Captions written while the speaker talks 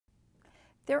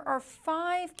There are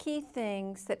 5 key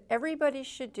things that everybody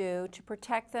should do to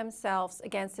protect themselves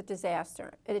against a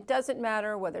disaster. And it doesn't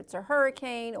matter whether it's a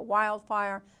hurricane, a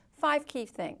wildfire, 5 key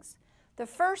things. The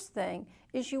first thing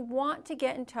is you want to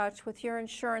get in touch with your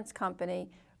insurance company,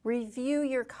 review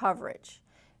your coverage.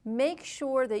 Make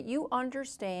sure that you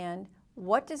understand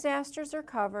what disasters are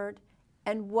covered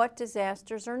and what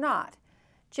disasters are not.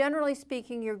 Generally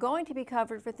speaking, you're going to be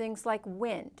covered for things like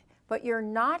wind, but you're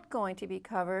not going to be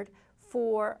covered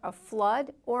for a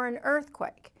flood or an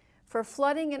earthquake. For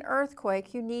flooding and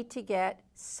earthquake, you need to get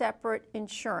separate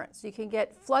insurance. You can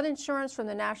get flood insurance from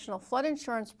the National Flood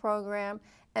Insurance Program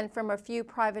and from a few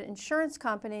private insurance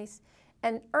companies.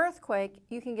 And earthquake,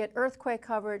 you can get earthquake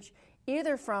coverage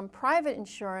either from private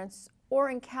insurance or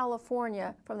in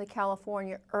California from the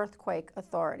California Earthquake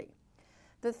Authority.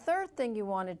 The third thing you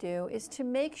want to do is to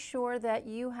make sure that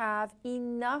you have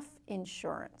enough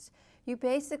insurance. You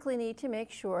basically need to make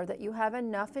sure that you have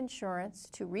enough insurance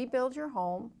to rebuild your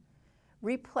home,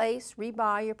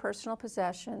 rebuy your personal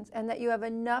possessions, and that you have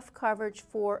enough coverage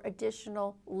for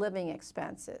additional living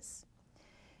expenses.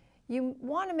 You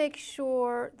want to make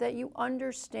sure that you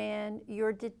understand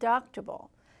your deductible.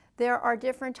 There are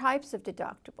different types of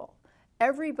deductible.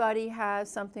 Everybody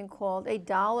has something called a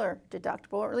dollar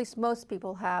deductible, or at least most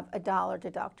people have a dollar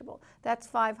deductible. That's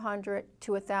 $500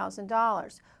 to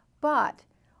 $1,000. But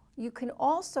you can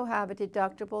also have a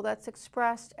deductible that's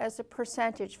expressed as a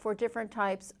percentage for different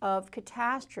types of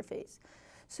catastrophes.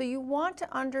 So you want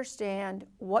to understand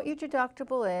what your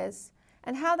deductible is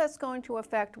and how that's going to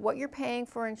affect what you're paying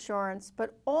for insurance,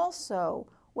 but also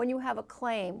when you have a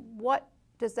claim, what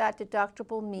does that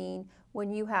deductible mean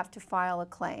when you have to file a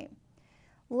claim?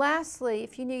 Lastly,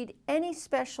 if you need any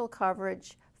special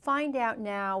coverage, find out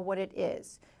now what it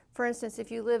is. For instance, if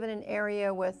you live in an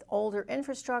area with older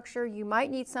infrastructure, you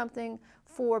might need something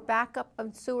for backup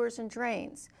of sewers and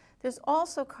drains. There's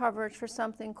also coverage for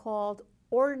something called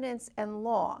ordinance and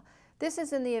law. This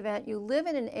is in the event you live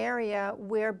in an area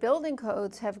where building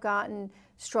codes have gotten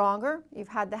stronger. You've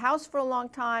had the house for a long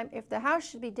time. If the house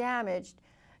should be damaged,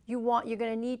 you're going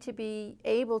to need to be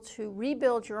able to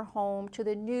rebuild your home to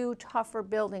the new, tougher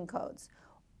building codes.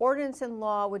 Ordinance and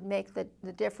law would make the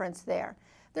difference there.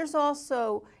 There's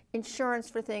also insurance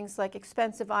for things like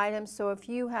expensive items. So if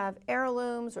you have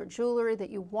heirlooms or jewelry that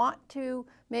you want to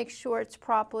make sure it's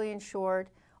properly insured,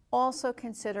 also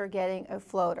consider getting a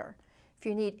floater. If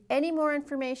you need any more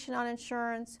information on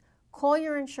insurance, call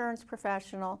your insurance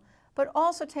professional, but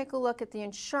also take a look at the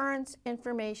Insurance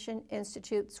Information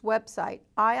Institute's website,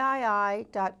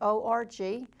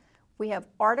 iii.org. We have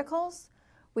articles.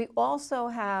 We also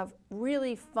have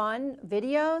really fun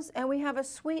videos, and we have a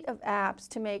suite of apps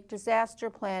to make disaster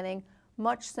planning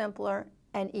much simpler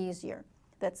and easier.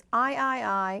 That's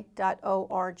iii.org.